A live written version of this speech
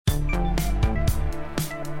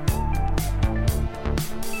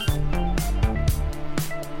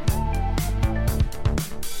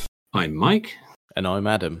I'm Mike. And I'm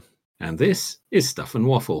Adam. And this is Stuff and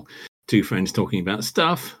Waffle. Two friends talking about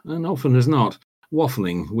stuff, and often as not,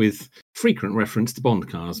 waffling with frequent reference to Bond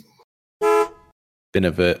cars. Been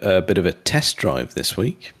a bit of a test drive this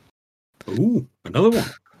week. Ooh, another one.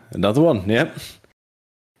 Another one, yep.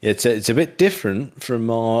 It's a bit different from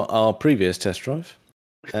our previous test drive.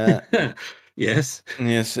 Yes.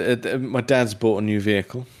 Yes, my dad's bought a new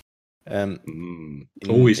vehicle.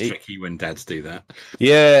 Always tricky when dads do that.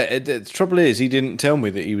 Yeah, the trouble is, he didn't tell me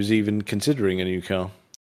that he was even considering a new car.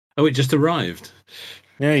 Oh, it just arrived?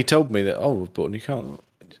 Yeah, he told me that, we've bought a new car.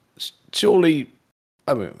 Surely,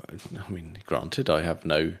 I mean, granted, I have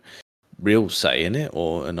no real say in it,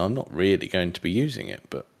 and I'm not really going to be using it,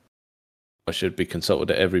 but I should be consulted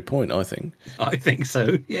at every point, I think. I think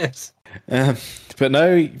so, yes. But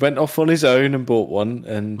no, he went off on his own and bought one,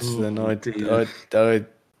 and then I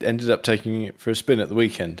ended up taking it for a spin at the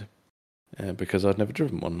weekend because I'd never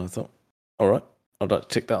driven one. And I thought, all right, I'd like to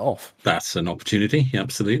tick that off. That's an opportunity,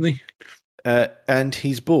 absolutely. And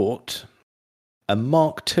he's bought a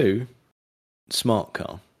Mark II smart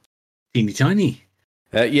car. Teeny tiny.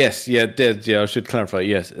 Yes, yeah, I should clarify.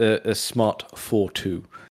 Yes, a Smart 4.2.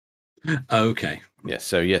 Okay. Yes,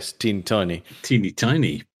 so yes, teeny tiny. Teeny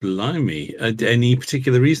tiny, blimey. Any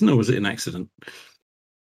particular reason, or was it an accident?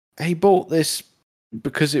 He bought this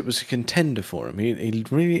because it was a contender for him.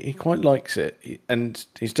 He quite likes it, and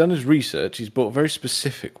he's done his research. He's bought a very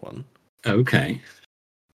specific one. Okay.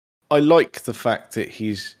 I like the fact that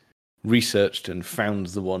he's researched and found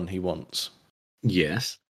the one he wants.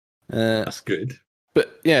 Yes, that's good.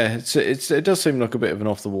 But yeah, it does seem like a bit of an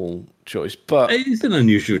off the wall choice. But it's an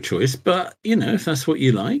unusual choice. But if that's what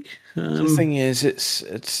you like, the thing is,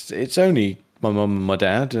 it's only my mum and my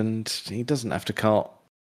dad, and he doesn't have to cart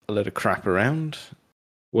a load of crap around.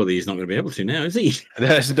 Well, he's not going to be able to now, is he?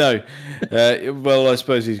 No. Well, I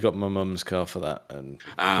suppose he's got my mum's car for that. And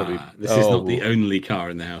this is not the only car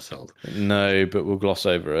in the household. No, but we'll gloss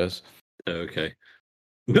over hers. Okay.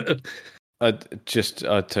 I'd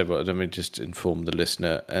tell you what, let me just inform the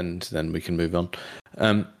listener, and then we can move on.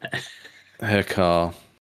 Her car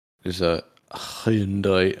is a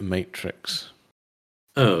Hyundai Matrix.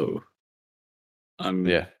 Oh.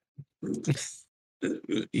 Yeah.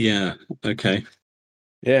 Yeah, okay.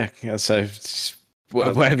 Yeah, so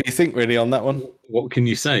whatever you think, really, on that one. What can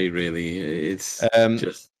you say, really? It's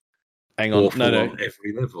just hang on, no, on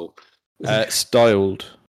every level. Styled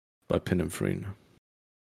by Pininfarina.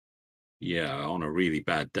 Yeah, on a really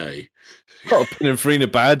bad day. Got a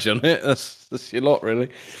Pininfarina badge on it. That's your lot, really.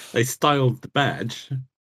 They styled the badge.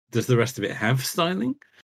 Does the rest of it have styling?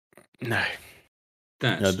 No.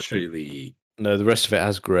 That's truly... No, the rest of it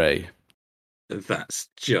has grey. That's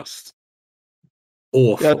just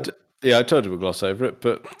awful. Yeah, I told you we'll gloss over it,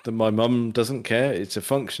 but my mum doesn't care. It's a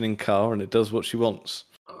functioning car, and it does what she wants.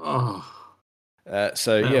 Oh.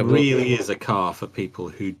 It really is a car for people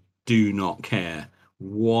who do not care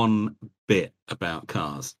one bit about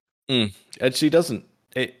cars. And she doesn't.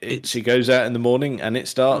 She goes out in the morning, and it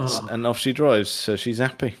starts, and off she drives, so she's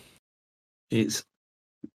happy. It's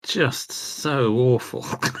just so awful.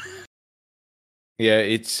 Yeah,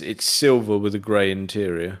 it's silver with a grey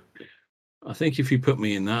interior. I think if you put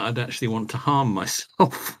me in that, I'd actually want to harm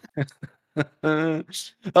myself. I'll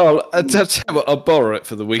borrow it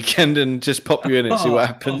for the weekend and just pop you in it and see what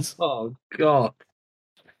happens. Oh God.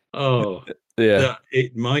 Oh, yeah.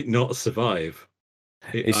 It might not survive.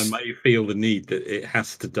 I may feel the need that it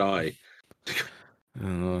has to die.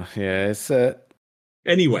 Yeah, it's...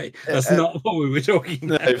 Anyway, that's not what we were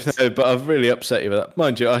talking about. No, but I've really upset you with that.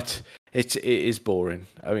 Mind you, it is boring.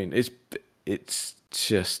 I mean, it's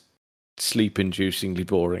just sleep-inducingly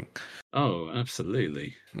boring. Oh,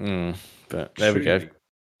 absolutely. But there we go.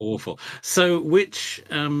 Awful. So, which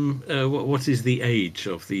what is the age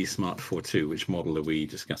of the Smart 4.2? Which model are we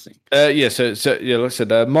discussing? So like I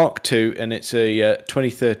said, Mark II, and it's a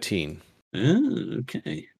 2013. Oh,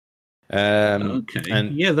 okay. Okay.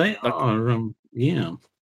 And yeah, they are. Yeah.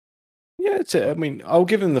 Yeah, I mean, I'll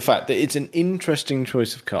give them the fact that it's an interesting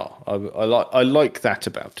choice of car. I like that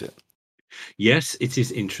about it. Yes, it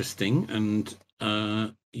is interesting, and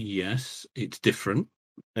yes, it's different.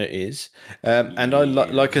 It is, and I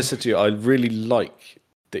like I said to you, I really like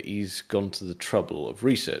that he's gone to the trouble of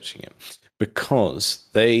researching it, because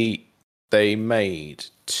they made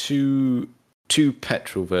two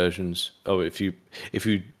petrol versions. Oh, if you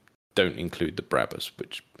don't include the Brabus,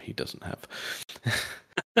 which he doesn't have.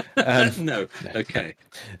 No. Okay.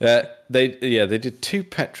 They did two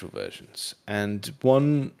petrol versions, and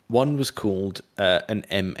one was called an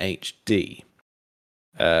MHD,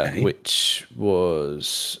 which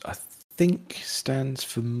was, I think stands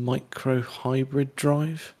for micro hybrid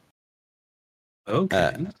drive.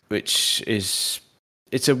 Okay. Which is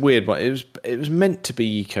it's a weird one. It was meant to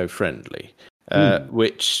be eco-friendly,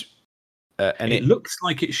 which and it looks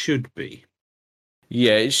like it should be.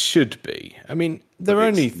 Yeah, it should be. I mean,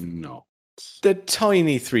 not. They're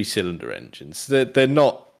tiny 3-cylinder engines. They're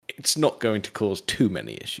not. It's not going to cause too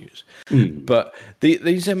many issues. But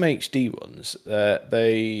these MHD ones,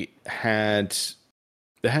 they had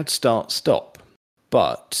start stop,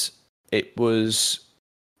 but it was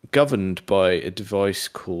governed by a device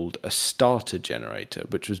called a starter generator,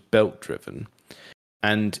 which was belt driven,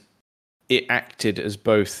 and it acted as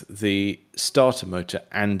both the starter motor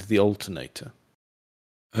and the alternator.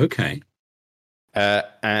 Okay.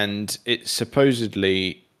 And it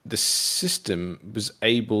supposedly, the system was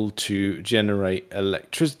able to generate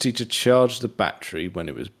electricity to charge the battery when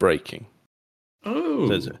it was braking.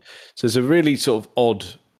 Oh. So it's a really sort of odd...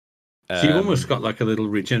 So you've almost got like a little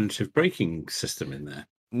regenerative braking system in there.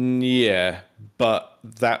 Yeah, but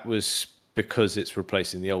that was because it's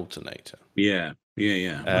replacing the alternator. Yeah.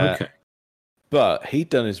 Okay. But he'd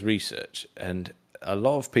done his research, and a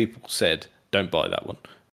lot of people said, don't buy that one.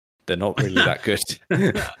 They're not really that good.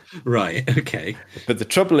 Right, okay. But the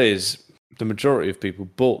trouble is, the majority of people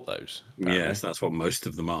bought those. Apparently. Yes, that's what most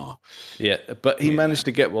of them are. Yeah, but he managed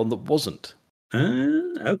to get one that wasn't.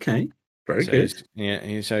 Okay. Very good.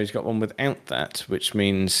 So he's got one without that, which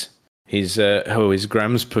means his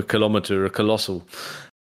grams per kilometre are colossal.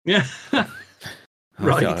 Yeah.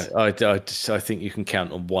 Right. I think you can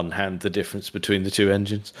count on one hand the difference between the two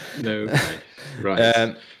engines. No,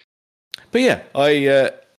 right. But yeah,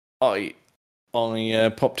 I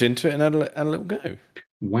popped into it and had a little go.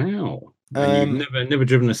 Wow. And you've never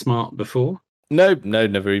driven a Smart before? No,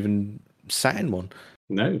 never even sat in one.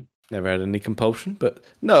 No. Never had any compulsion, but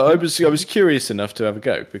no, I was curious enough to have a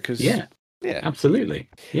go because yeah, absolutely.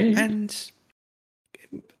 Yeah. And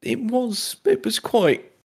it was quite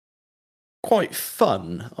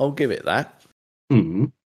fun. I'll give it that.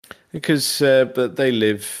 Because but they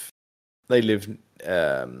live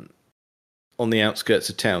on the outskirts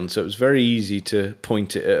of town, so it was very easy to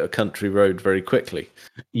point it at a country road very quickly.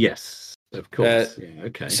 Yes, of course.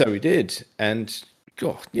 Okay. So we did, and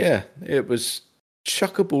God, yeah, it was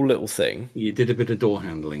chuckable little thing. You did a bit of door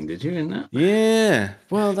handling, did you, in that? Yeah.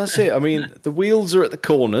 Well, that's it. I mean, the wheels are at the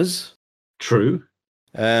corners. True.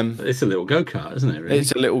 It's a little go-kart, isn't it? Really?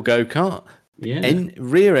 It's a little go-kart. Yeah.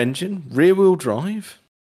 Rear engine, rear-wheel drive.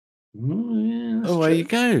 Oh, yeah. Away you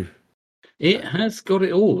go. It has got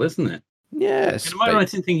it all, isn't it? Yes. Am I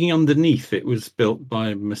right in thinking underneath it was built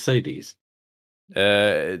by Mercedes?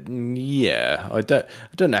 Yeah. I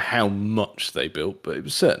don't know how much they built, but it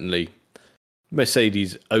was certainly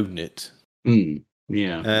Mercedes own it.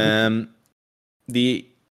 Yeah.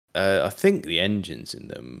 I think the engines in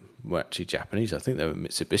them were actually Japanese. I think they were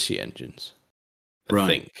Mitsubishi engines. I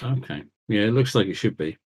think. Okay. Yeah, it looks like it should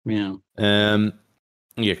be. Yeah. Yeah,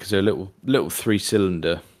 because they're a little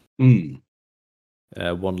 3-cylinder, 1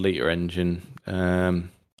 litre engine. I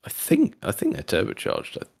think they're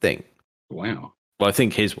turbocharged. I think. Wow. Well, I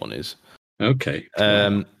think his one is. Okay.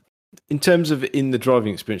 In terms of in the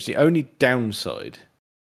driving experience, the only downside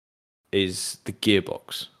is the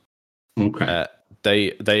gearbox. Okay.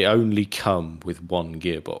 They only come with 1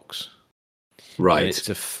 gearbox. Right. And it's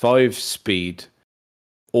a 5-speed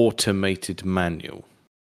automated manual.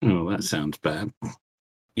 Oh, that sounds bad.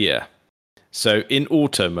 Yeah. So in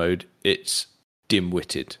auto mode, it's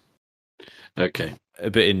dim-witted. Okay.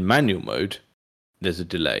 But in manual mode, there's a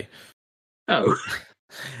delay. Oh.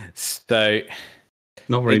 So...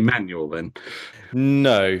 Not very manual then.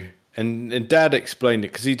 No. And Dad explained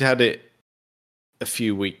it because he'd had it a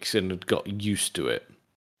few weeks and had got used to it.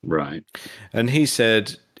 Right. And he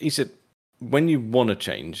said, when you want to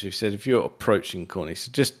change, he said, if you're approaching corner, he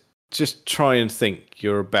said, just try and think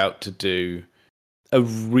you're about to do a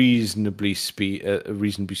reasonably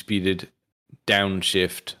speeded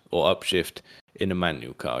downshift or upshift in a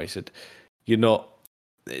manual car. He said,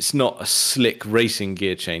 it's not a slick racing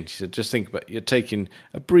gear change. He said, just think about it. You're taking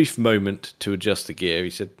a brief moment to adjust the gear.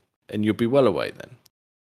 He said, and you'll be well away then.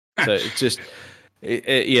 So it's just,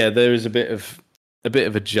 there is a bit of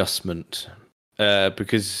adjustment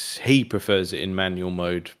because he prefers it in manual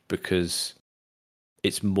mode because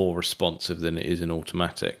it's more responsive than it is in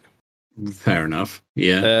automatic. Fair enough.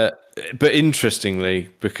 Yeah. But interestingly,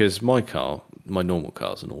 because my normal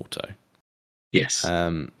car's an auto. Yes.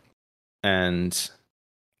 And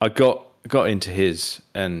I got into his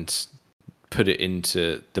and put it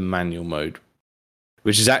into the manual mode,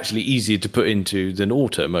 which is actually easier to put into than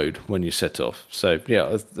auto mode when you set off. So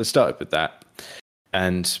yeah, I started with that.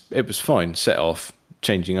 and it was fine. Set off,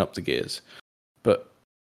 changing up the gears, but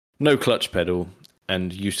no clutch pedal,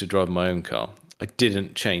 and used to drive my own car. I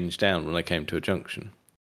didn't change down when I came to a junction,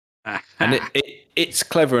 and it's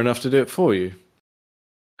clever enough to do it for you.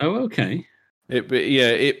 Oh, okay.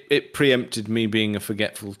 It preempted me being a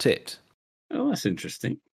forgetful tit. Oh, that's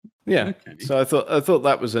interesting. Yeah. Okay. So I thought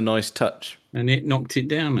that was a nice touch. And it knocked it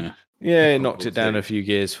down it knocked it down a few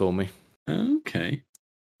gears for me. Okay.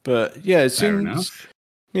 But yeah, as soon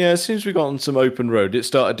as we got on some open road, it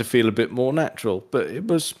started to feel a bit more natural. But it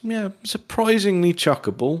was surprisingly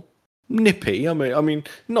chuckable, nippy. I mean,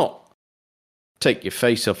 not take your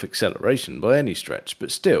face off acceleration by any stretch,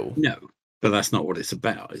 but still. No, but that's not what it's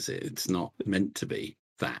about, is it? It's not meant to be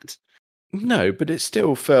that. No, but it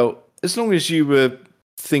still felt, as long as you were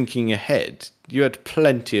thinking ahead, you had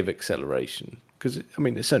plenty of acceleration. Because,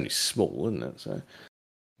 it's only small, isn't it? So.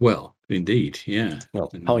 Well, indeed, yeah.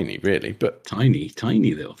 Well, tiny, really, but... Tiny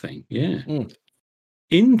little thing, yeah. Mm.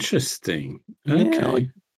 Interesting. Okay. Yeah,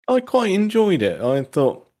 I quite enjoyed it. I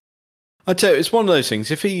thought... I tell you, it's one of those things.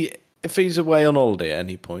 If he's away on holiday at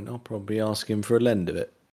any point, I'll probably ask him for a lend of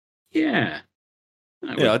it. Yeah.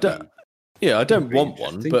 I don't want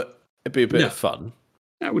one, but it'd be a bit of fun.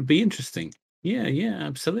 That would be interesting. Yeah,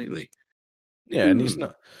 absolutely. Yeah, and he's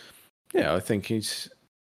not... Yeah, I think he's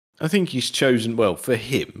chosen well for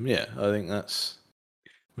him. Yeah, I think that's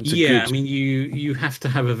yeah. Good... you have to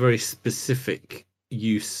have a very specific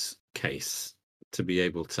use case to be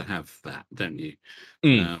able to have that, don't you?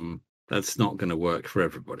 That's not going to work for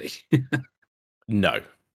everybody. No,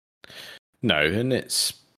 and it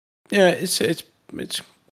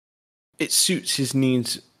suits his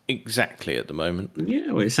needs exactly at the moment.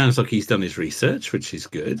 Yeah, well, it sounds like he's done his research, which is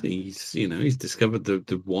good. He's discovered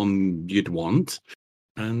the one you'd want.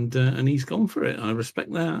 And he's gone for it. I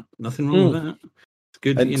respect that. Nothing wrong with that. It's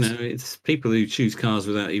good. And, it's people who choose cars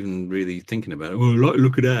without even really thinking about it. Well,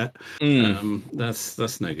 look at that.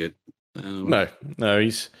 That's no good. No.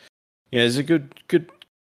 He's a good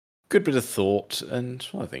bit of thought, and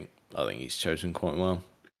I think he's chosen quite well.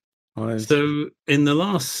 So, in the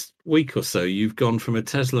last week or so, you've gone from a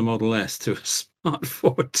Tesla Model S to a Smart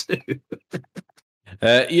 4.2.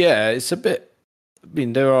 It's a bit.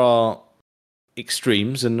 There are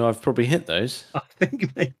extremes, and I've probably hit those. I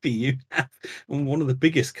think maybe you have one of the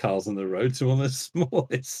biggest cars on the road to one of the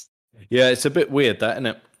smallest. Yeah, it's a bit weird, that, isn't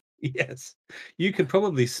it? Yes, you could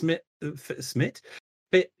probably fit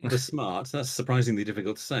the Smart. That's surprisingly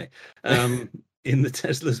difficult to say. In the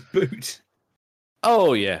Tesla's boot.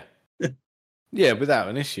 Oh yeah, yeah, without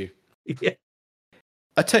an issue. Yeah.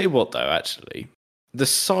 I tell you what, though, actually, the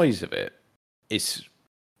size of it is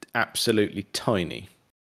absolutely tiny.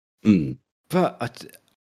 But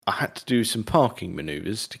I had to do some parking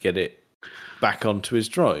maneuvers to get it back onto his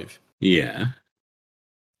drive. Yeah.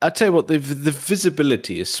 I tell you what, the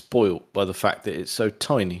visibility is spoilt by the fact that it's so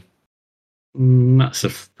tiny. That's a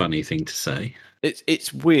funny thing to say.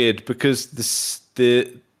 It's weird because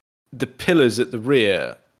the pillars at the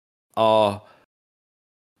rear are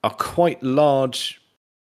quite large.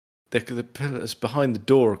 The pillars behind the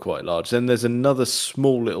door are quite large. Then there's another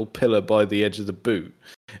small little pillar by the edge of the boot,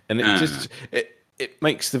 and it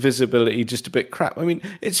makes the visibility just a bit crap.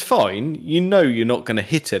 It's fine. You're not going to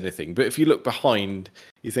hit anything, but if you look behind,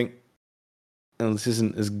 you think, "Oh, this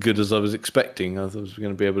isn't as good as I was expecting. I thought I was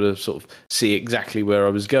going to be able to sort of see exactly where I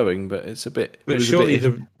was going, but it's a bit." But surely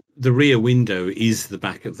the rear window is the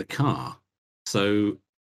back of the car, so.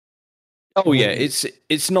 Oh yeah,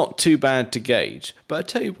 it's not too bad to gauge. But I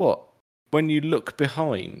tell you what, when you look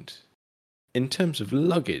behind, in terms of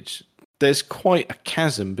luggage, there's quite a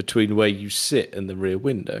chasm between where you sit and the rear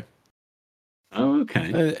window. Oh,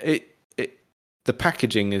 okay. The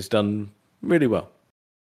packaging is done really well.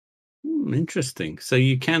 Interesting. So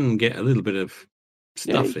you can get a little bit of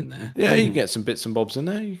stuff in there. Yeah, you can get some bits and bobs in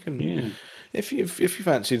there. You can. Yeah. If you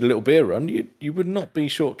fancied a little beer run, you would not be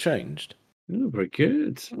shortchanged. Oh, very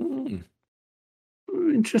good.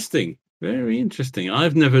 Interesting. Very interesting.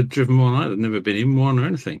 I've never driven one. I've never been in one or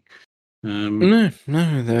anything. No.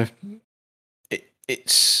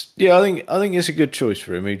 It's I think it's a good choice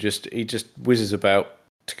for him. He just whizzes about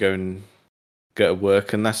to go and go to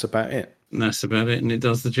work, and that's about it. And it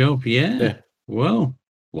does the job. Yeah. Well,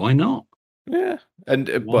 why not? Yeah. And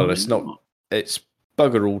it's not. It's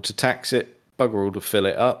bugger all to tax it. Bugger all to fill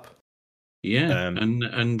it up. Yeah,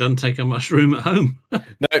 and doesn't take up much room at home.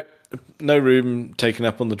 No room taken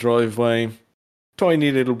up on the driveway. Tiny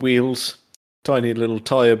little wheels, tiny little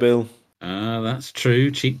tyre bill. That's true.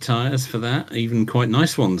 Cheap tyres for that. Even quite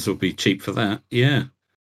nice ones would be cheap for that. Yeah.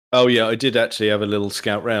 Oh yeah, I did actually have a little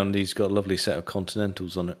scout round. He's got a lovely set of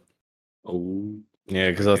Continentals on it. Oh,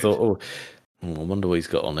 Yeah, because I thought, I wonder what he's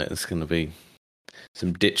got on it. It's going to be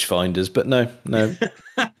some ditch finders, but no.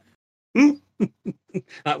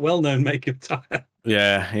 That well-known makeup tire.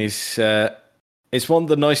 Yeah, it's one of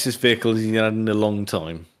the nicest vehicles he's had in a long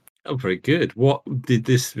time. Oh, very good. What did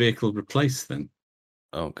this vehicle replace then?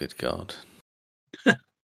 Oh, good God.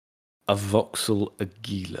 A Vauxhall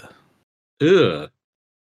Aguila. Ugh.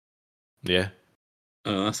 Yeah.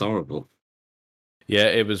 Oh, that's horrible. Yeah,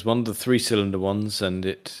 it was one of the 3-cylinder ones, and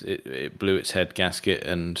it blew its head gasket,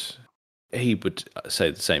 and he would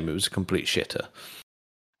say the same. It was a complete shitter.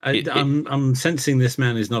 I'm sensing this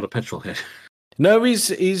man is not a petrol head. No,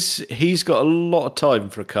 he's got a lot of time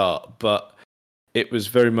for a car, but it was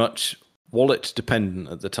very much wallet dependent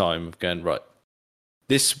at the time of going, right,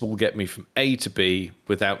 this will get me from A to B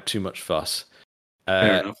without too much fuss.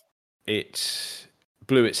 Fair enough. It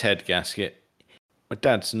blew its head gasket. My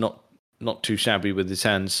dad's not too shabby with his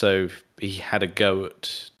hands, so he had a go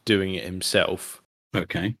at doing it himself.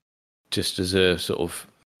 Okay. Just as a sort of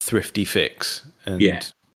thrifty fix. And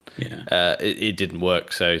it didn't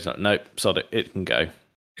work, so he's like, nope, sod it, it can go.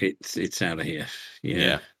 It's out of here.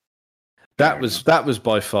 Yeah. That was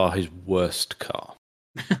by far his worst car.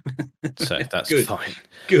 So that's good. Fine.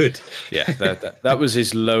 Good. Yeah, that was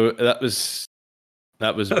his low. That was.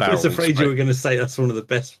 I was afraid you were going to say that's one of the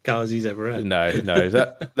best cars he's ever had. No,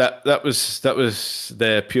 that was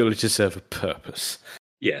there purely to serve a purpose.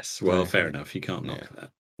 Yes, well, fair enough. You can't knock that.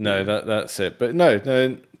 No, that's it. But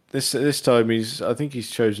no. This time I think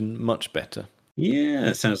he's chosen much better. Yeah,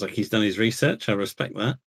 it sounds like he's done his research. I respect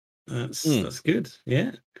that. That's good.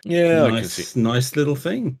 Yeah. Yeah, nice little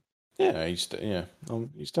thing. Yeah, he's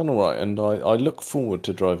done all right, and I look forward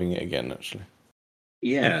to driving it again. Actually.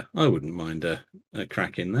 Yeah, I wouldn't mind a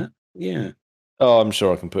crack in that. Yeah. Oh, I'm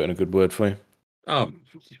sure I can put in a good word for you. Oh,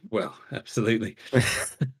 well, absolutely.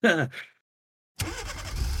 I've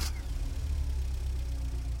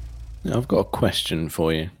got a question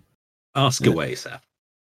for you. Ask away, sir.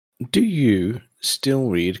 Do you still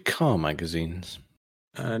read car magazines?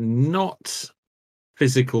 Not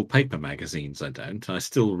physical paper magazines, I don't. I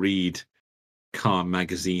still read car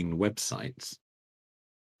magazine websites,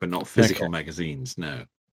 but not physical magazines, no.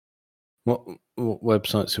 What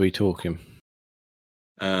websites are we talking?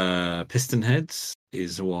 Pistonheads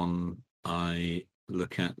is one I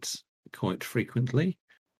look at quite frequently.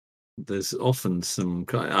 There's often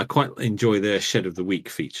I quite enjoy their Shed of the Week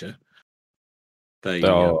feature.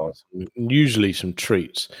 Usually some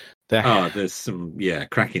treats. There's some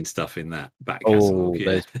cracking stuff in that back catalog.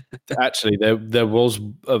 Actually, there was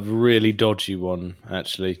a really dodgy one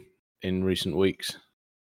actually in recent weeks.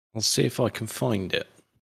 I'll see if I can find it.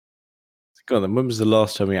 God, then when was the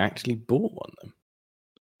last time we actually bought one then?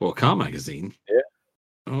 Well, car magazine? Yeah.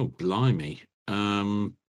 Oh, blimey.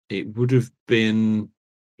 It could have been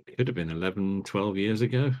 11, 12 years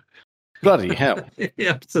ago. Bloody hell. Yeah,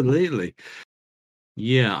 absolutely.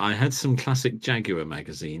 Yeah, I had some classic Jaguar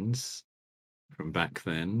magazines from back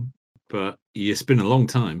then, but it's been a long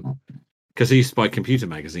time because I used to buy computer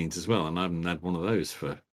magazines as well, and I haven't had one of those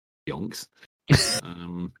for yonks.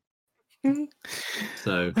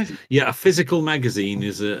 So, yeah, a physical magazine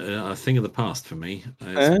is a thing of the past for me.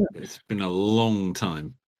 It's been a long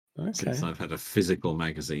time since I've had a physical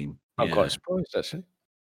magazine. I'm quite surprised, actually.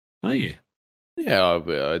 Are you? Yeah,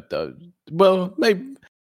 well, maybe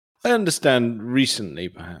I understand recently,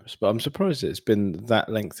 perhaps, but I'm surprised it's been that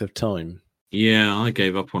length of time. Yeah, I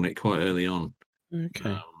gave up on it quite early on.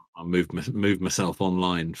 Okay. I moved myself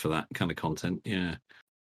online for that kind of content. Yeah.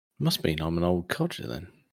 Must mean I'm an old codger then.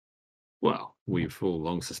 Well, we've all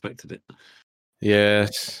long suspected it.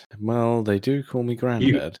 Yes. Well, they do call me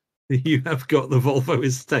Grandad. You have got the Volvo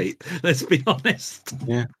estate. Let's be honest.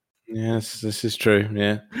 Yeah. Yes, this is true.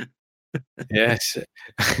 Yeah. Yes.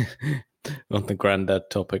 On the Grandad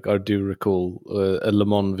topic, I do recall a Le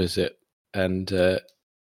Mans visit, and the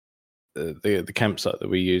campsite that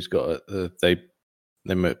we used got they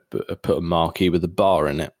put a marquee with a bar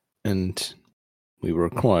in it, and we were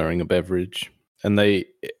acquiring a beverage. And they,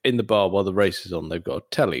 in the bar while the race is on, they've got a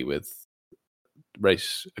telly with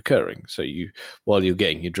race occurring. So while you're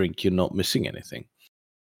getting your drink, you're not missing anything.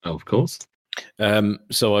 Oh, of course.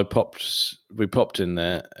 So we popped in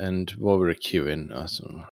there, and while we were queuing, I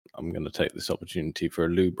thought, I'm going to take this opportunity for a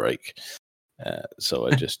loo break. So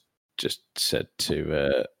I just said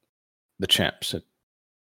to the chaps,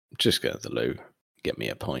 just go to the loo, get me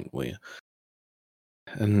a pint, will you?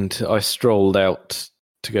 And I strolled out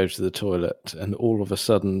to go to the toilet, and all of a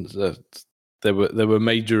sudden there were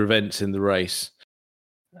major events in the race,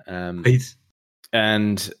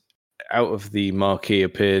 and out of the marquee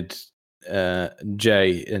appeared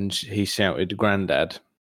Jay, and he shouted "Grandad,"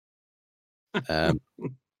 and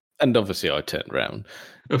obviously I turned around,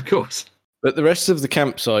 of course. But the rest of the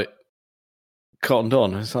campsite cottoned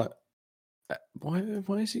on. It's like, why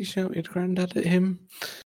is he shouting "Grandad" at him?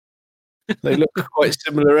 They look quite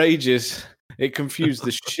similar ages. It confused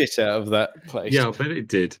the shit out of that place. Yeah, I bet it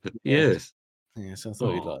did. Yes. Yes, I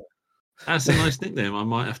thought you'd like that. That's a nice nickname. I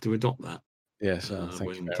might have to adopt that. Yes, thank you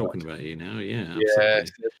when very talking much. about you now, yeah,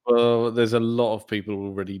 absolutely. Yes, well, there's a lot of people who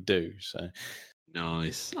already do. So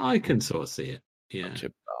nice. I can sort of see it. Yeah, bunch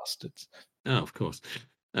of bastards. Oh, of course.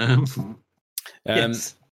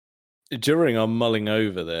 Yes. During our mulling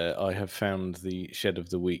over there, I have found the shed of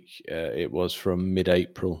the week. It was from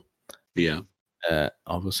mid-April. Yeah. I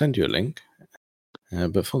will send you a link.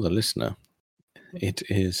 But for the listener, it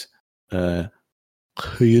is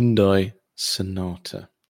Hyundai Sonata.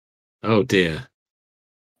 Oh dear.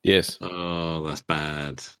 Yes. Oh, that's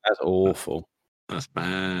bad. That's awful. That's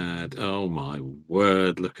bad. Oh my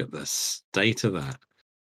word! Look at the state of that.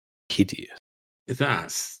 Hideous.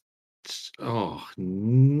 That's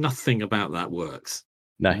nothing about that works.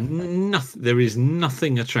 No, nothing. There is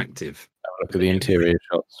nothing attractive. Look at the interior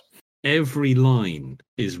shots. Every line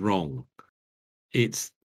is wrong.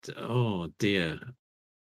 It's oh dear.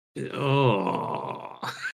 Oh,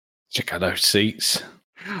 check out those seats.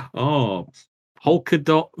 Oh, polka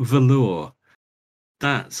dot velour.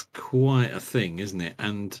 That's quite a thing, isn't it?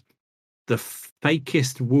 And the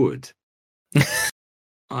fakest wood.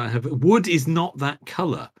 Wood is not that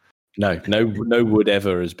color. No wood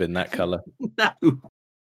ever has been that color. No. No.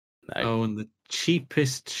 Oh, and the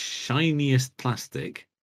cheapest, shiniest plastic.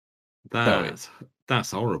 That's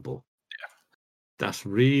horrible. Yeah. That's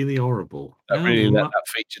really horrible. That really let that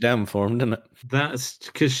feature down for him, didn't it? That's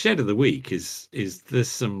because Shed of the Week is there's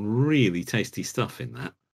some really tasty stuff in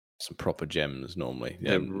that. Some proper gems normally.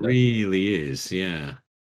 Yeah, it really is, yeah.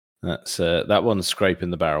 That's that one's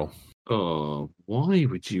scraping the barrel. Oh, why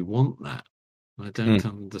would you want that? I don't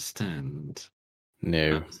understand.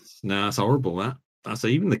 No, that's horrible. That's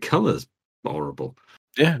even the colours horrible.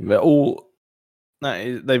 Yeah,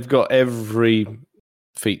 they've got every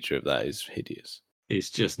feature of that is hideous.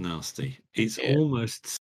 It's just nasty. It's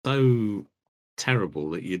almost so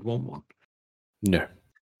terrible that you'd want one. No.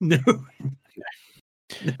 No.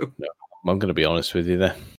 I'm going to be honest with you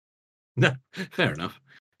there. No, fair enough.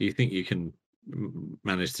 You think you can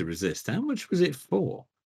manage to resist? How much was it for?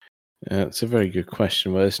 It's a very good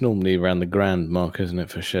question. Well, it's normally around the grand mark, isn't it,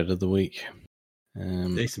 for Shed of the Week?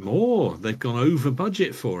 It's more. They've gone over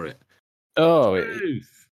budget for it. Oh,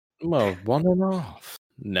 1.5.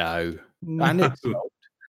 No. And it's sold.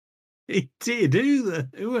 It did.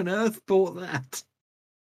 Who on earth bought that?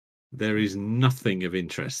 There is nothing of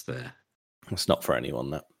interest there. It's not for anyone,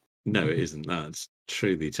 that. No, it isn't. That's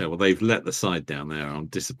truly terrible. They've let the side down there. I'm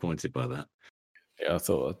disappointed by that. Yeah, I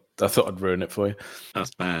thought I'd ruin it for you.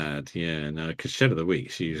 That's bad. Yeah, no, because Shed of the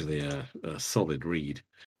Week's usually a solid read.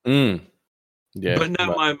 Yeah, but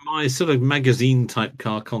no, my sort of magazine type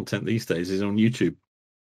car content these days is on YouTube.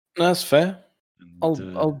 That's fair.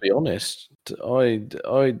 I'll be honest. I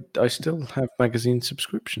still have magazine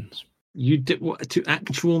subscriptions. You did what to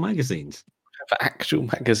actual magazines? For actual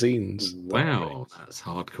magazines. Wow, that's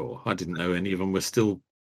hardcore. I didn't know any of them were still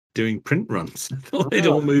doing print runs. I thought they'd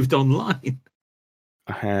all moved online.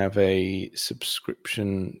 I have a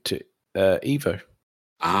subscription to Evo.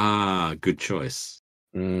 Ah, good choice.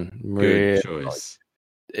 Good choice.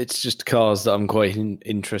 It's just cars that I'm quite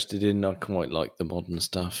interested in. I quite like the modern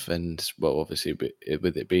stuff, and well, obviously,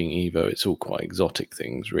 with it being Evo, it's all quite exotic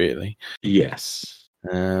things, really. Yes.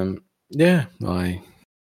 Yeah,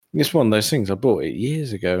 it's one of those things. I bought it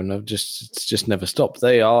years ago, and it's just never stopped.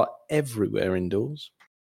 They are everywhere indoors.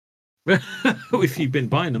 If you've been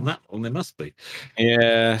buying them that long, there must be.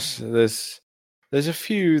 Yes, there's a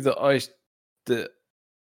few that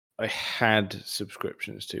I had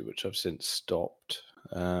subscriptions to, which I've since stopped.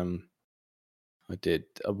 I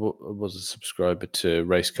was a subscriber to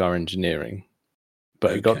Race Car Engineering,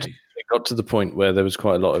 but it got to the point where there was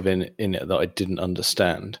quite a lot of in it that I didn't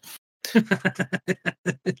understand.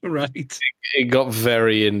 Right. It got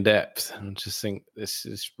very in depth, and I just think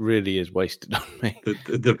this really is wasted on me.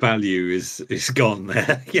 The value is gone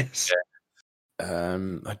there. Yes. Yeah.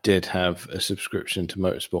 I did have a subscription to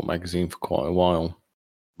Motorsport magazine for quite a while.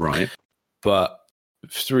 Right. But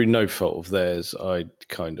through no fault of theirs, I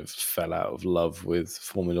kind of fell out of love with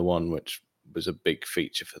Formula One, which was a big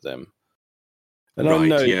feature for them. And I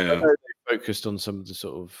know they focused on some of the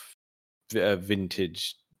sort of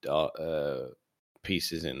vintage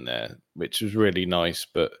pieces in there, which was really nice.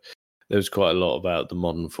 But there was quite a lot about the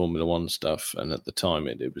modern Formula One stuff, and at the time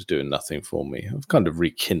it was doing nothing for me. I've kind of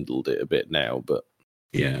rekindled it a bit now, but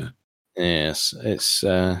yes, it's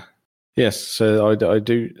yes. So I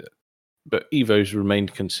do, but Evo's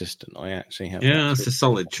remained consistent. I actually have. Yeah, that's a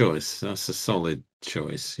solid choice. That's a solid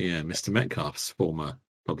choice. Yeah, Mr. Metcalf's former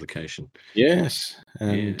publication. Yes,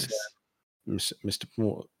 and Mr.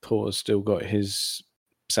 Porter's still got his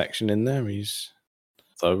section in there.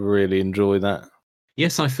 I really enjoy that.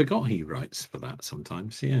 Yes, I forgot he writes for that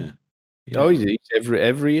sometimes. Yeah. Oh, he's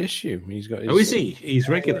every issue. He's got. Is he? He's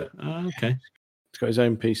regular. Oh, okay. He's got his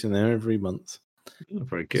own piece in there every month. Oh,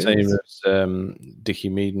 very good. Same as Dickie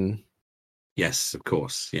Meaden. Yes, of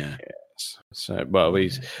course. Yeah. Yes. So, well,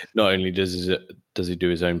 he's not only does he do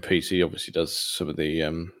his own piece, he obviously does some of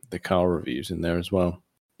the car reviews in there as well.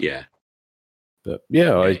 Yeah. But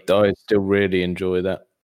yeah, I still really enjoy that.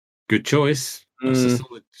 Good choice. That's a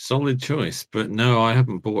solid choice. But no, I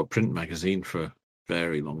haven't bought a print magazine for a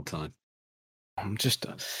very long time. I'm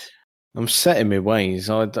set in my ways.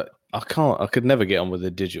 I could never get on with the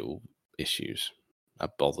digital issues.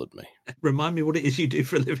 That bothered me. Remind me what it is you do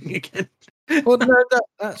for a living again. Well, no,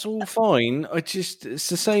 that's all fine. It's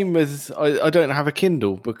the same with I don't have a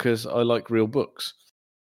Kindle because I like real books.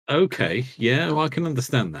 Okay, yeah, well, I can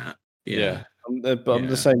understand that. Yeah. But I'm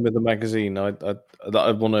the same with the magazine. I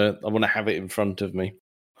want to have it in front of me.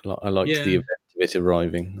 I like the event of it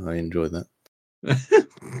arriving. I enjoy that.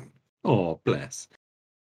 Oh, bless.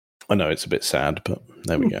 I know it's a bit sad, but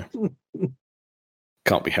there we go.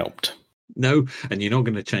 Can't be helped. No, and you're not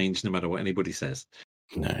going to change no matter what anybody says.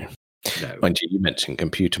 No. Mind you mentioned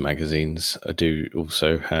computer magazines. I do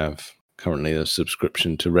also have currently a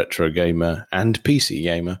subscription to Retro Gamer and PC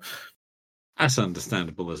Gamer. That's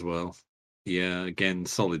understandable as well. Yeah, again,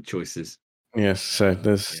 solid choices. Yes, so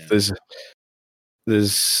there's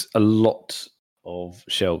a lot of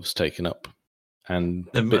shelves taken up, and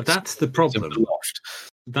that's the problem.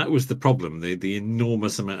 That was the problem. The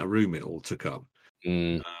enormous amount of room it all took up.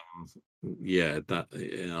 I've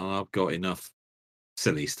got enough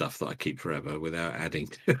silly stuff that I keep forever without adding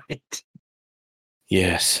to it.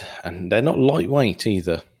 Yes, and they're not lightweight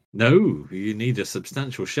either. No, you need a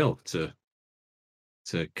substantial shelf to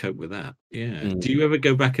cope with that. Yeah. Do you ever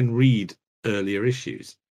go back and read earlier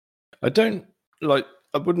issues? I don't like.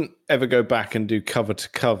 I wouldn't ever go back and do cover to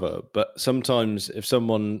cover, but sometimes if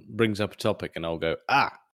someone brings up a topic and I'll go,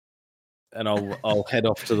 and I'll head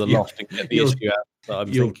off to the loft and get the issue out.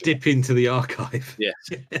 You'll dip into the archive. Yes.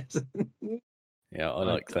 Yeah, I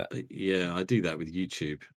like that. Yeah, I do that with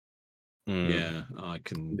YouTube. Yeah, I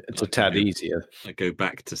can. It's a tad easier. I go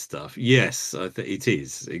back to stuff. Yes, I think it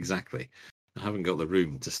is exactly. I haven't got the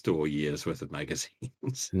room to store years worth of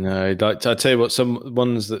magazines. No, I tell you what, some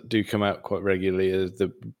ones that do come out quite regularly is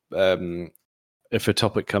if a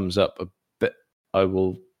topic comes up a bit, I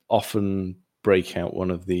will often break out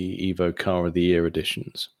one of the Evo Car of the Year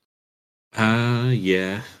editions.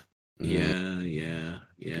 Yeah.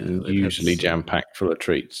 Usually jam packed full of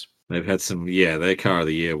treats. They've had some, their Car of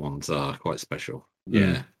the Year ones are quite special.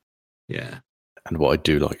 Yeah. And what I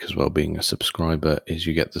do like as well, being a subscriber, is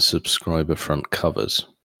you get the subscriber front covers,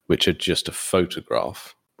 which are just a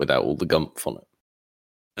photograph without all the gumph on it.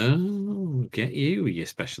 Oh, get you with your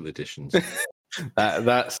special editions.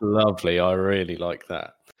 That's lovely. I really like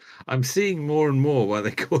that. I'm seeing more and more why they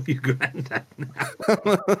call you Grandad now.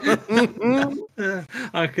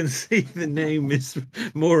 I can see the name is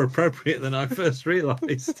more appropriate than I first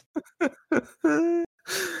realised. Have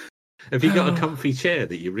you got a comfy chair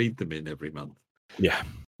that you read them in every month? Yeah.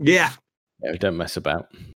 Don't mess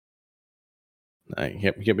about. No,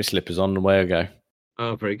 get my slippers on, and away I go.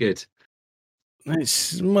 Oh, very good.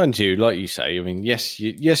 It's, mind you, like you say. I mean, yes,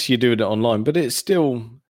 you're doing it online, but it's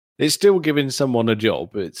still giving someone a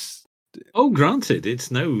job. It's granted,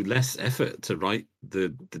 it's no less effort to write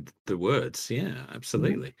the words. Yeah,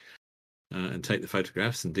 absolutely, and take the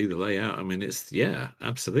photographs and do the layout. I mean, it's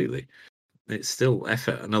absolutely. It's still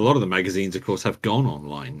effort, and a lot of the magazines, of course, have gone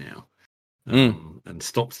online now. And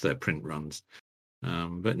stopped their print runs.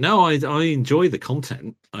 But no, I enjoy the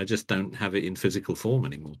content. I just don't have it in physical form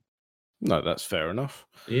anymore. No, that's fair enough.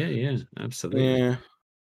 Yeah, absolutely. Yeah.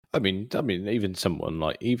 I mean, even someone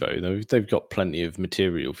like Evo, they've got plenty of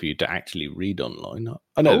material for you to actually read online.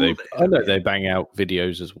 I know they bang out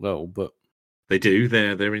videos as well, but they do.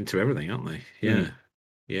 They're into everything, aren't they?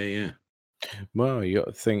 Yeah. Well, you got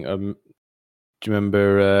to think. Do you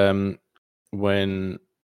remember when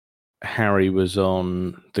Harry was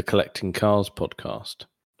on the Collecting Cars podcast?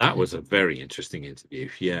 That was a very interesting interview.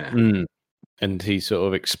 Yeah. And he sort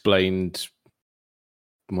of explained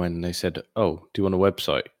when they said, "Oh, do you want a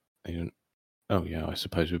website?" oh yeah, I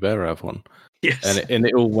suppose we better have one. Yes. And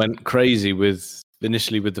it all went crazy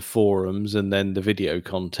initially with the forums and then the video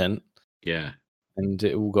content. Yeah. And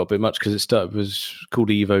it all got a bit much because it was called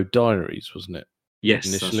Evo Diaries, wasn't it? Yes,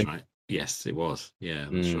 initially? that's right. Yes, it was. Yeah,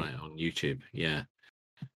 that's right, on YouTube. Yeah.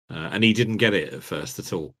 And he didn't get it at first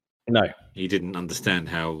at all. No. He didn't understand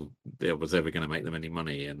how it was ever going to make them any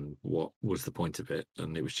money and what was the point of it.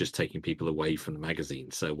 And it was just taking people away from the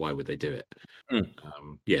magazine. So why would they do it?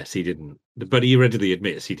 Yes, he didn't. But he readily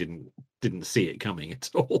admits he didn't see it coming at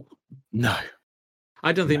all. No.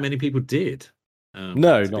 I don't think many people did.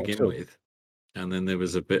 No, to not begin at all. with. And then there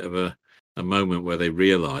was a bit of a moment where they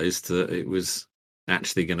realized that it was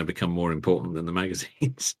actually going to become more important than the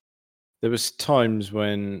magazines. There was times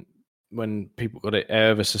when people got it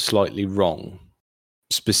ever so slightly wrong.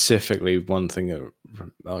 Specifically, one thing that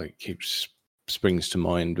springs to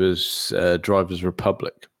mind was Drivers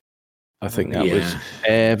Republic. I think that was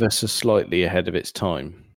ever so slightly ahead of its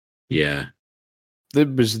time. Yeah.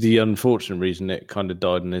 That was the unfortunate reason it kind of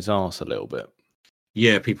died on his arse a little bit.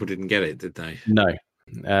 Yeah, people didn't get it, did they? No.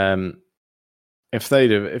 If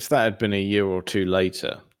that had been a year or two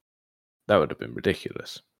later, that would have been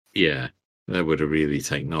ridiculous. Yeah, that would have really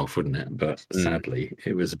taken off, wouldn't it? But sadly,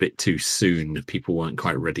 it was a bit too soon. People weren't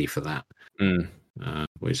quite ready for that,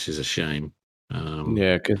 which is a shame.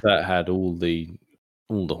 Yeah, because that had all the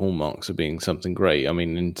hallmarks of being something great. I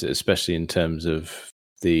mean, especially in terms of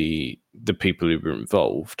the people who were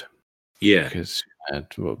involved. Yeah, because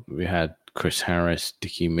we had Chris Harris,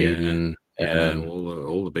 Dickie Meehan,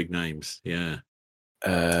 all the big names. Yeah,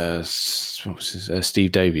 what was his,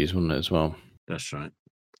 Steve Davies, wasn't it as well? That's right.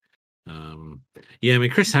 Yeah, I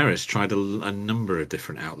mean, Chris Harris tried a number of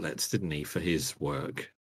different outlets, didn't he, for his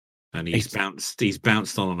work? And he's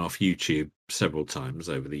bounced on and off YouTube several times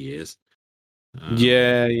over the years.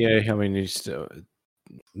 Yeah. I mean, he's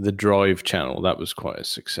the Drive channel, that was quite a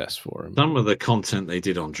success for him. Some of the content they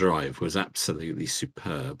did on Drive was absolutely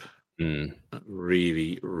superb.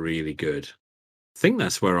 Really, really good. I think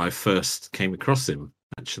that's where I first came across him,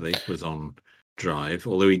 actually, was on Drive.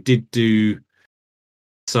 Although he did do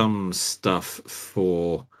some stuff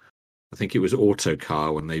for, I think it was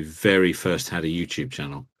Autocar when they very first had a YouTube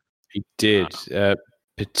channel. He did,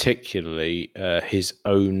 particularly his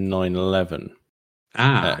own 911.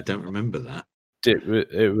 I don't remember that.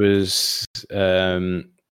 It was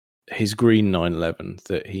his green 911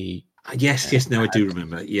 that he. Yes. No, I do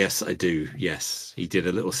remember. Yes, I do. Yes, he did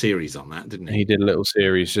a little series on that, didn't he? He did a little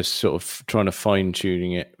series, just sort of trying to fine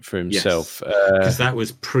tuning it for himself. Because that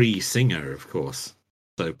was pre-Singer, of course.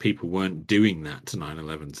 So people weren't doing that to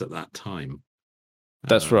 911s at that time.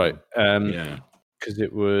 That's right. Yeah, because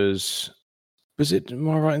it was it? Am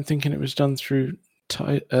I right in thinking it was done through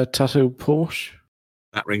Tattoo Porsche?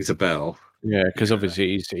 That rings a bell. Yeah, because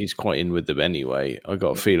obviously he's quite in with them anyway. I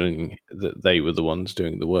got a feeling that they were the ones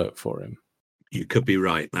doing the work for him. You could be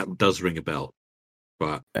right. That does ring a bell.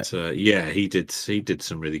 But yeah, he did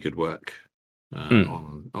some really good work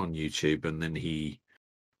on YouTube, and then he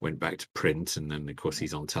went back to print, and then of course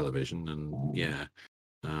he's on television,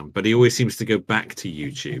 and but he always seems to go back to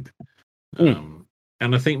YouTube.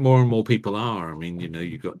 And I think more and more people are. I mean,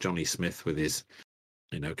 you've got Johnny Smith with his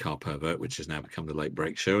Car Pervert, which has now become the Late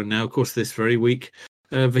Break Show. And now, of course, this very week,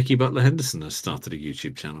 Vicky Butler Henderson has started a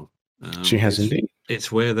YouTube channel. She has indeed.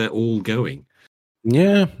 It's where they're all going.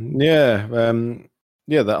 Yeah.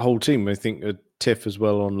 That whole team. I think Tiff as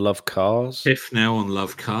well on Love Cars. Tiff now on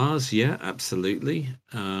Love Cars. Yeah, absolutely.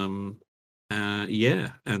 Yeah.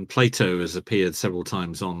 And Plato has appeared several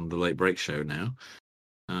times on the Late Break Show now.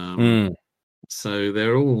 So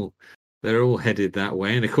they're all headed that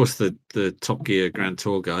way, and of course the Top Gear Grand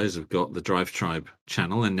Tour guys have got the Drive Tribe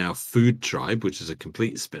channel, and now Food Tribe, which is a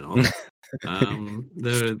complete spin-off.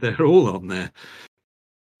 They're all on there.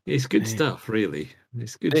 It's good stuff, really.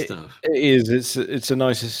 It's good stuff. It is. It's a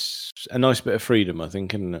nice bit of freedom, I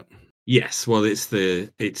think, isn't it? Yes. Well, it's the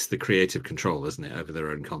creative control, isn't it, over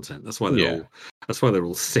their own content? That's why they're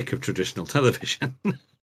all sick of traditional television.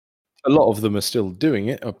 A lot of them are still doing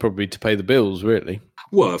it, probably to pay the bills, really.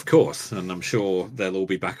 Well, of course, and I'm sure they'll all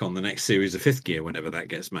be back on the next series of Fifth Gear whenever that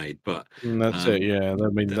gets made. But that's it, yeah. I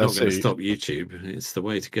mean, they're not going to stop YouTube. It's the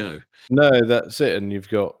way to go. No, that's it. And you've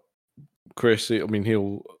got Chris. I mean,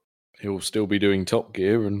 he'll still be doing Top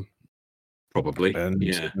Gear and probably,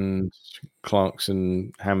 and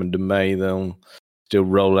Clarkson, Hammond, and May. They'll still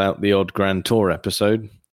roll out the odd Grand Tour episode.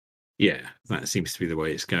 Yeah, that seems to be the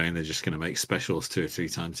way it's going. They're just going to make specials 2 or 3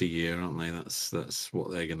 times a year, aren't they? That's what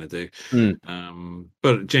they're going to do.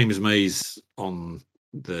 But James May's on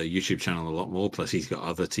the YouTube channel a lot more. Plus, he's got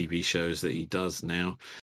other TV shows that he does now.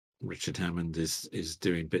 Richard Hammond is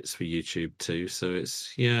doing bits for YouTube too. So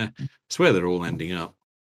it's where they're all ending up.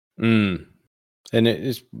 And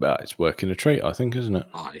it's working a treat, I think, isn't it?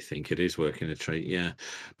 I think it is working a treat, yeah.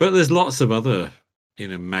 But there's lots of other,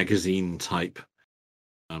 magazine type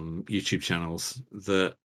YouTube channels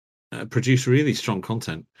that produce really strong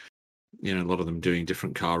content. A lot of them doing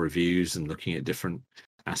different car reviews and looking at different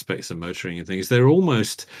aspects of motoring and things.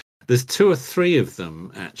 There's 2 or 3 of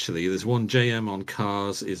them actually. There's one, JM on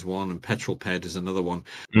Cars is one, and Petrol Ped is another one.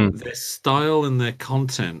 Their style and their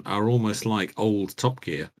content are almost like old Top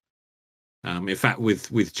Gear. In fact, with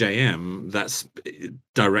JM, that's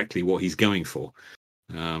directly what he's going for.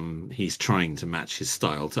 He's trying to match his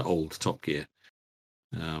style to old Top Gear.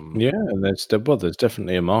 And there's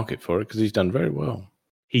definitely a market for it because he's done very well.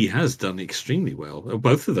 He has done extremely well.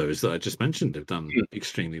 Both of those that I just mentioned have done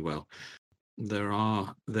extremely well. There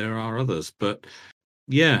are others, but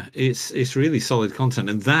yeah, it's really solid content,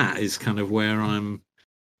 and that is kind of where I'm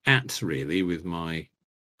at really with my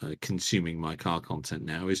consuming my car content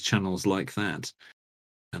now, is channels like that,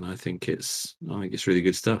 and I think it's really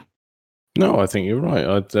good stuff. No, I think you're right.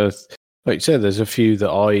 Like you said, there's a few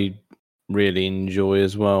that I really enjoy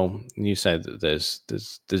as well. You say that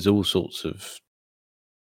there's all sorts of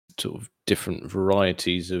sort of different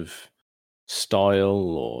varieties of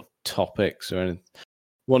style or topics or anything.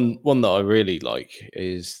 One that I really like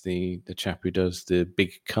is the chap who does the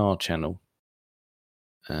Big Car channel.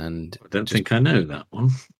 And I don't think I know that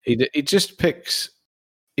one. He just picks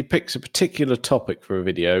a particular topic for a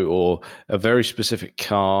video or a very specific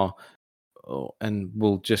car, and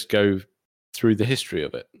we'll just go through the history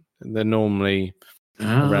of it. And they're normally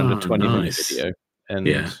around a 20-minute video, and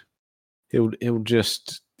he'll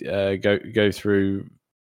just go through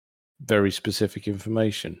very specific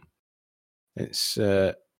information. It's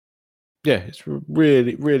it's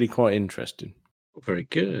really, really quite interesting. Very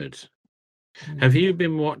good. Have you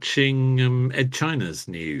been watching Ed China's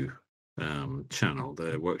new channel,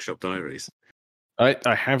 the Workshop Diaries? I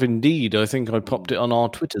have indeed. I think I popped it on our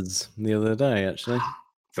Twitters the other day, actually.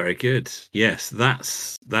 Very good. Yes,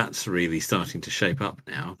 that's really starting to shape up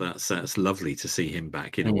now. That's lovely to see him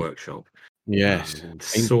back in a workshop. Yes,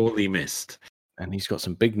 sorely missed. And he's got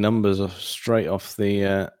some big numbers straight off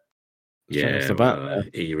the bat.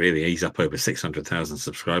 He's up over 600,000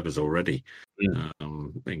 subscribers already.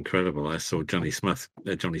 Incredible. I saw Johnny Smith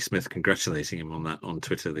congratulating him on that on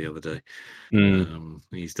Twitter the other day.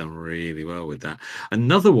 He's done really well with that.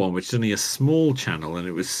 Another one, which is only a small channel, and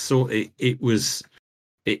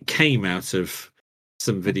it came out of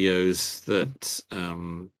some videos that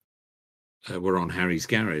were on Harry's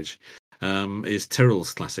Garage, is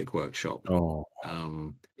Tyrrell's Classic Workshop.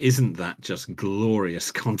 Isn't that just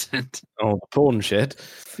glorious content? Oh, the porn shed.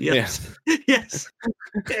 Yes. Yes.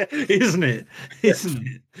 Yeah, isn't it? Isn't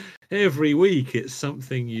it? Every week it's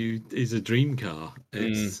something is a dream car.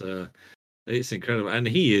 It's incredible. And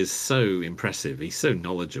he is so impressive. He's so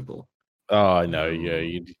knowledge-able. Oh, I know. Yeah,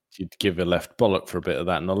 you'd give a left bollock for a bit of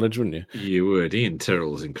that knowledge, wouldn't you? You would. Ian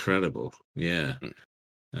Tyrrell's incredible. Yeah.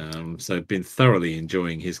 So I've been thoroughly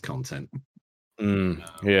enjoying his content.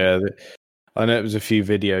 Yeah. I know it was a few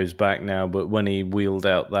videos back now, but when he wheeled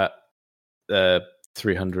out that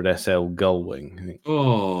 300 SL Gullwing, I think,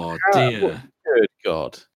 oh dear, good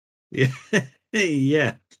God, yeah,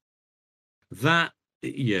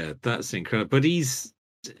 yeah, that's incredible. But he's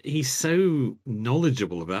so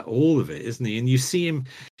knowledgeable about all of it, isn't he? And you see him;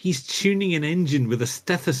 he's tuning an engine with a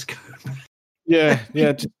stethoscope. Yeah.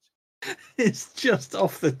 It's just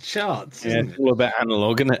off the charts. Yeah, it's all about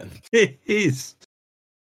analog, isn't it? It is.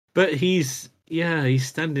 But he's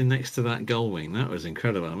standing next to that Gullwing. That was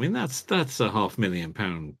incredible. I mean, that's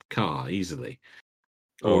 £500,000 car easily,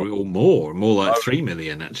 or more like 3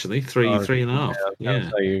 million actually, 3.5. Yeah,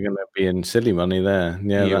 so you're going to be in silly money there.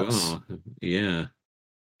 Yeah, you are. Yeah,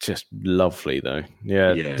 just lovely though.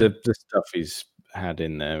 Yeah. The stuff he's had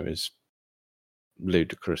in there is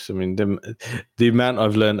ludicrous. I mean, the amount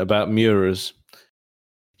I've learned about Muras.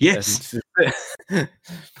 Yes.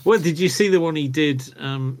 Well, did you see the one he did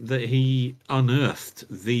that he unearthed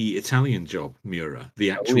the Italian job, Mura, the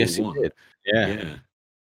actual one? He did. Yeah.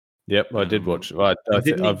 Yep, I did watch.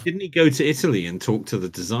 Didn't he go to Italy and talk to the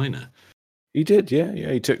designer? He did, yeah.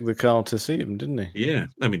 He took the car to see him, didn't he? Yeah,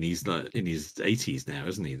 I mean, he's like in his 80s now,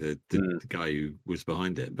 isn't he? The guy who was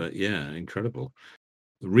behind it, but yeah, incredible.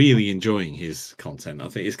 Really enjoying his content. I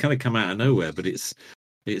think it's kind of come out of nowhere, but it's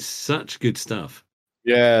such good stuff.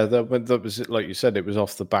 Yeah, that was, like you said, it was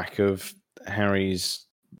off the back of Harry's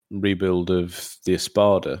rebuild of the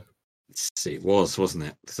Espada. It was, wasn't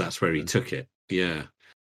it? That's where he took it. Yeah.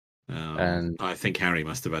 And I think Harry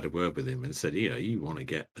must have had a word with him and said, you want to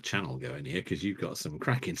get a channel going here because you've got some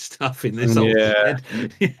cracking stuff in this old shed.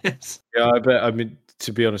 Yes. Yeah, I bet. I mean,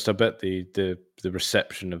 to be honest, I bet the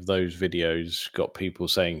reception of those videos got people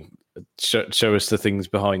saying, show us the things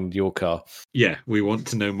behind your car. Yeah, we want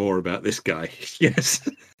to know more about this guy. Yes.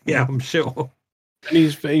 Yeah, I'm sure. And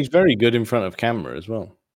he's very good in front of camera as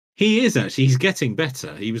well. He is actually. He's getting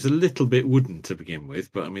better. He was a little bit wooden to begin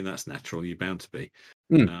with, but I mean that's natural. You're bound to be.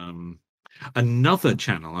 Another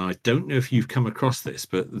channel. I don't know if you've come across this,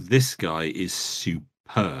 but this guy is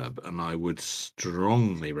superb, and I would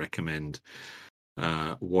strongly recommend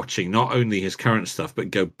watching not only his current stuff,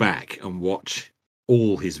 but go back and watch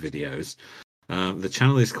all his videos. The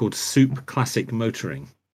channel is called Soup Classic Motoring.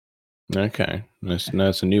 Okay, that's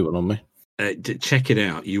a new one on me. Check it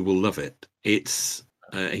out. You will love it. It's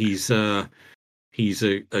he's a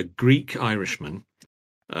Greek Irishman,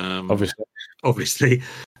 obviously,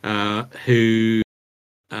 who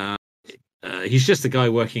he's just a guy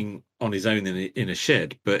working on his own in a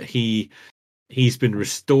shed, but he's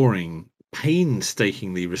been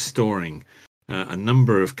painstakingly restoring a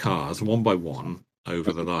number of cars one by one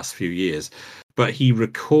over the last few years. But he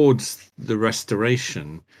records the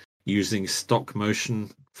restoration using stop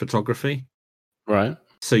motion photography. Right.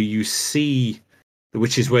 So you see,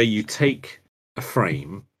 which is where you take a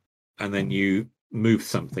frame and then you move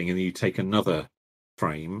something and you take another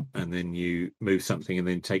frame and then you move something and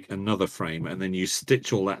then take another frame and then you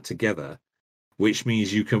stitch all that together, which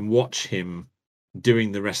means you can watch him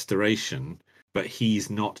doing the restoration, but he's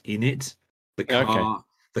not in it. The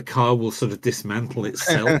car will sort of dismantle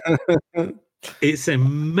itself. It's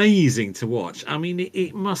amazing to watch. I mean,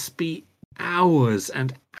 it must be hours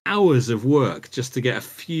and hours of work just to get a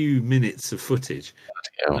few minutes of footage.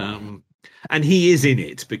 And he is in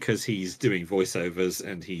it because he's doing voiceovers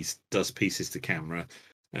and he does pieces to camera,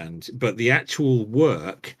 but the actual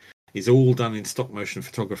work is all done in stop motion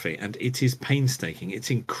photography, and it is painstaking.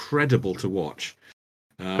 It's incredible to watch.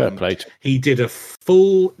 Fair play. He did a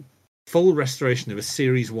full restoration of a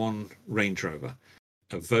Series 1 Range Rover,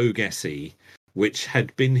 a Vogue SE, which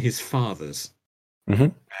had been his father's.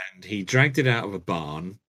 And he dragged it out of a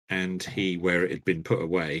barn where it had been put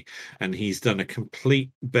away, and he's done a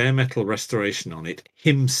complete bare metal restoration on it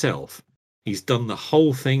himself. He's done the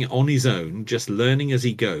whole thing on his own, just learning as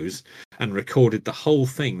he goes, and recorded the whole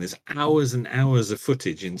thing. There's hours and hours of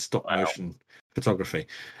footage in stop motion photography.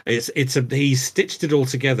 He's stitched it all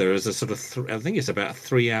together as a sort of I think it's about a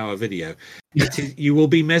 3-hour video. You will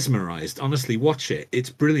be mesmerized. Honestly, watch it. It's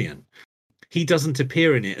brilliant. He doesn't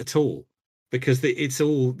appear in it at all, because it's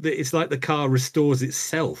like the car restores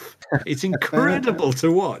itself. It's incredible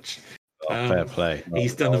to watch. Fair play.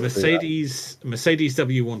 He's done a Mercedes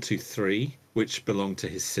W123, which belonged to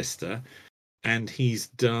his sister, and he's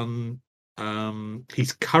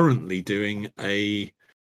currently doing a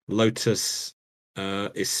Lotus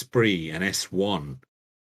Esprit, an S1.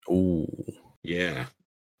 Ooh, yeah,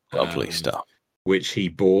 lovely stuff. Which he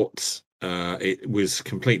bought. It was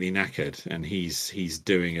completely knackered, and he's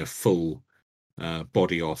doing a full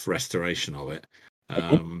body off restoration of it.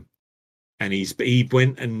 And he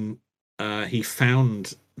went and he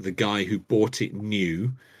found the guy who bought it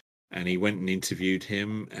new, and he went and interviewed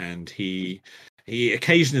him, and he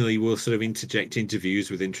occasionally will sort of interject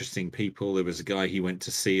interviews with interesting people. There was a guy he went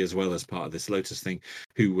to see as well as part of this Lotus thing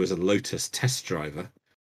who was a Lotus test driver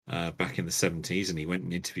back in the 70s, and he went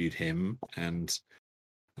and interviewed him, and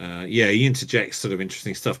he interjects sort of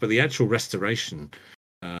interesting stuff. But the actual restoration,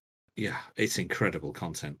 it's incredible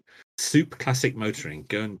content. Soup Classic Motoring,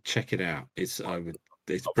 go and check it out. It's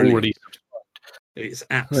brilliant. It's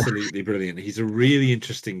absolutely brilliant. He's a really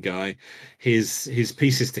interesting guy. His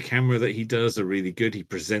pieces to camera that he does are really good. He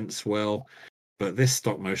presents well. But this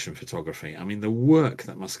stop motion photography, I mean, the work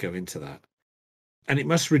that must go into that, and it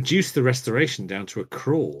must reduce the restoration down to a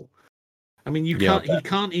crawl. I mean, he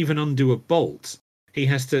can't even undo a bolt. He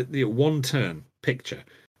has to one turn, picture,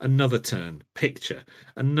 another turn, picture,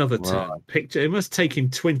 another turn, picture. It must take him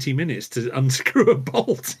 20 minutes to unscrew a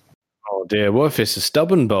bolt. Oh dear, what if it's a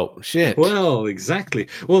stubborn bolt? Shit. Well, exactly.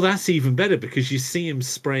 Well, that's even better, because you see him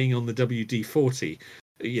spraying on the WD-40,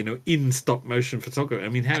 in stop motion photography. I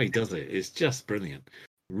mean, how he does it is just brilliant.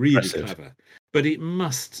 Really clever. But it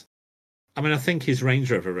must, I think his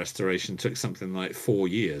Range Rover restoration took something like 4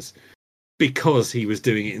 years, because he was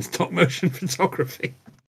doing it in stop motion photography.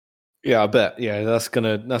 Yeah, I bet. Yeah, that's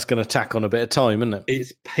gonna tack on a bit of time, isn't it?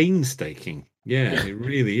 It's painstaking. Yeah, it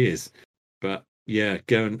really is. But yeah,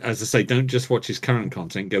 go and, as I say, don't just watch his current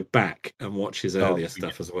content. Go back and watch his earlier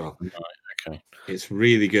stuff as well. Right, okay. It's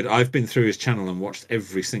really good. I've been through his channel and watched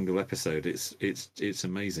every single episode. It's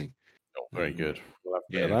amazing. Very good. We'll have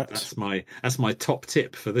a bit Yeah, of that. that's my top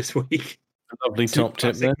tip for this week. A lovely top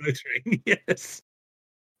tip Classic there. motoring. Yes.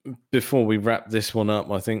 Before we wrap this one up,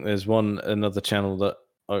 I think there's another channel that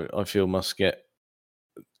I feel must get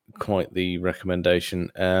quite the recommendation.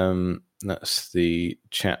 That's the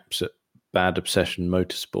chaps at Bad Obsession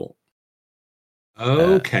Motorsport.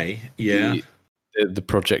 Okay. Yeah. The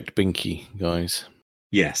Project Binky guys.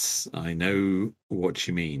 Yes, I know what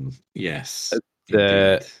you mean. Yes.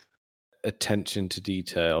 Their Indeed. attention to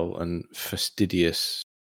detail and fastidious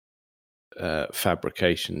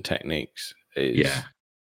fabrication techniques is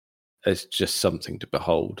it's just something to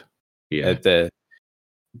behold. Yeah.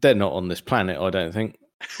 They're not on this planet, I don't think.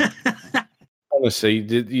 Honestly,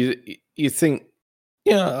 you think,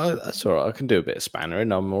 yeah, that's all right. I can do a bit of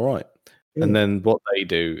spannering. I'm all right. And then what they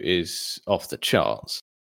do is off the charts.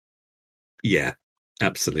 Yeah,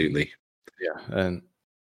 absolutely. Yeah,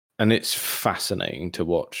 and it's fascinating to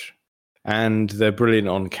watch. And they're brilliant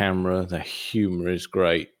on camera. Their humor is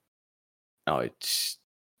great.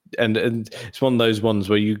 And it's one of those ones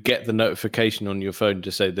where you get the notification on your phone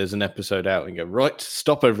to say there's an episode out and go, right,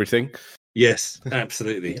 stop everything. Yes,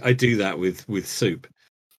 absolutely. I do that with Soup.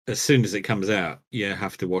 As soon as it comes out, you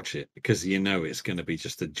have to watch it because you know it's going to be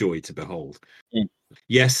just a joy to behold. Mm.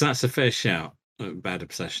 Yes, that's a fair shout. Bad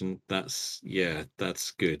Obsession. That's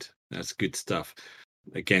good. That's good stuff.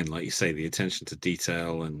 Again, like you say, the attention to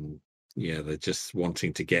detail and they're just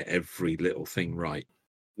wanting to get every little thing right.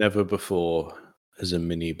 Never before has a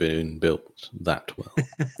mini been built that well.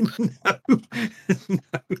 No,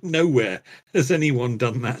 nowhere has anyone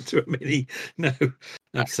done that to a mini. No,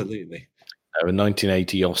 absolutely. A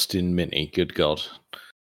 1980 Austin Mini, good God.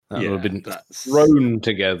 That would have been that's thrown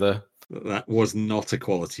together. That was not a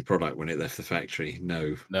quality product when it left the factory.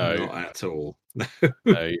 No, not at all.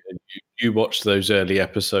 No, you watch those early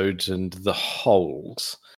episodes and the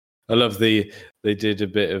holes. I love they did a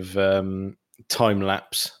bit of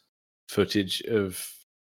time-lapse footage of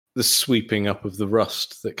the sweeping up of the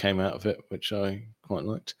rust that came out of it, which I quite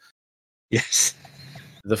liked. Yes.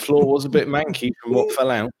 The floor was a bit manky from what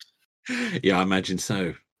fell out. Yeah, I imagine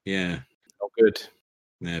so. Yeah. Not good.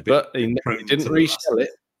 Yeah, but he didn't resell it.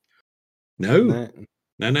 No,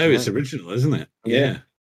 it's original, isn't it? Yeah.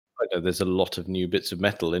 I know there's a lot of new bits of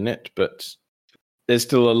metal in it, but there's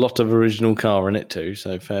still a lot of original car in it too,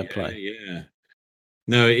 so fair play. Yeah.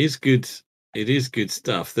 No, it is good. It is good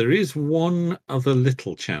stuff. There is one other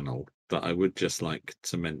little channel that I would just like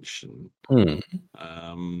to mention.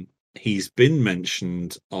 He's been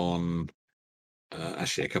mentioned on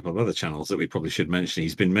actually a couple of other channels that we probably should mention.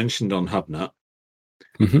 He's been mentioned on Hubnut,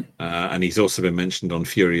 and he's also been mentioned on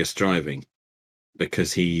Furious Driving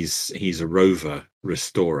because he's a rover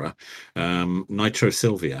restorer. Nitro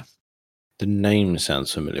Sylvia. The name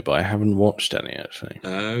sounds familiar, but I haven't watched any actually.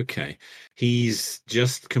 Okay. He's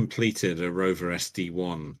just completed a Rover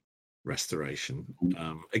SD1 restoration.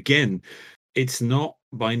 Again, it's not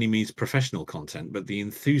by any means professional content, but the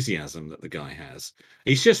enthusiasm that the guy has.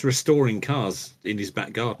 He's just restoring cars in his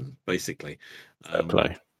back garden, basically.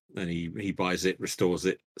 Play. And he buys it, restores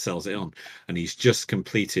it, sells it on. And he's just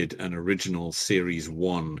completed an original Series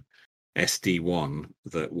 1 SD1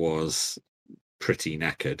 that was pretty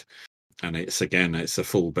knackered. And it's a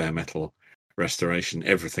full bare metal restoration,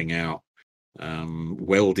 everything out,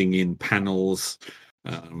 welding in panels,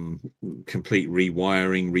 complete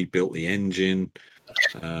rewiring, rebuilt the engine,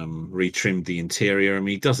 retrimmed the interior. I mean,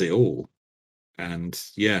 he does it all, and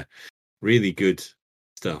really good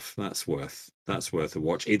stuff. That's worth a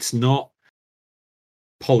watch. It's not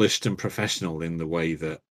polished and professional in the way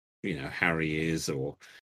that Harry is or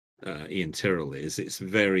Ian Tyrrell is. It's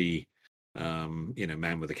very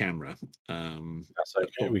man with a camera. That's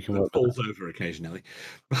okay. We can work falls over occasionally,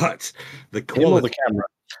 but the quality, the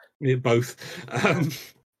camera, both.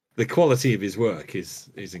 The quality of his work is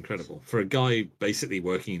incredible for a guy basically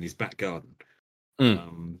working in his back garden.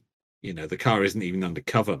 The car isn't even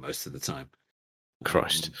undercover most of the time.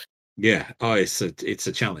 Christ. It's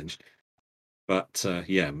a challenge, but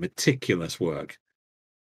meticulous work.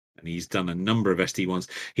 And he's done a number of SD1s.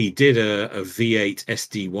 He did a V8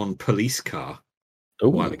 SD1 police car a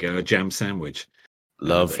while ago, a jam sandwich.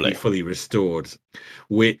 Lovely. He fully restored,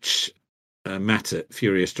 which Matt at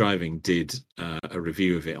Furious Driving did a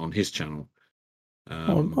review of it on his channel.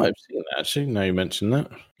 I might have seen that, actually. Now you mentioned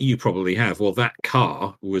that. You probably have. Well, that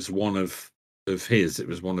car was one of his. It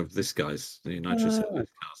was one of this guy's, the Nitro Sylvia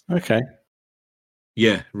cars. Okay.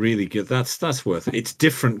 Yeah, really good. That's worth it. It's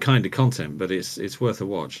different kind of content, but it's worth a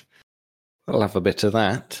watch. I'll have a bit of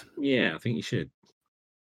that. Yeah, I think you should.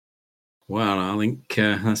 Well, I think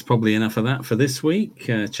that's probably enough of that for this week.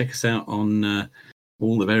 Check us out on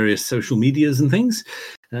all the various social medias and things.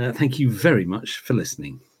 Thank you very much for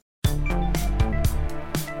listening.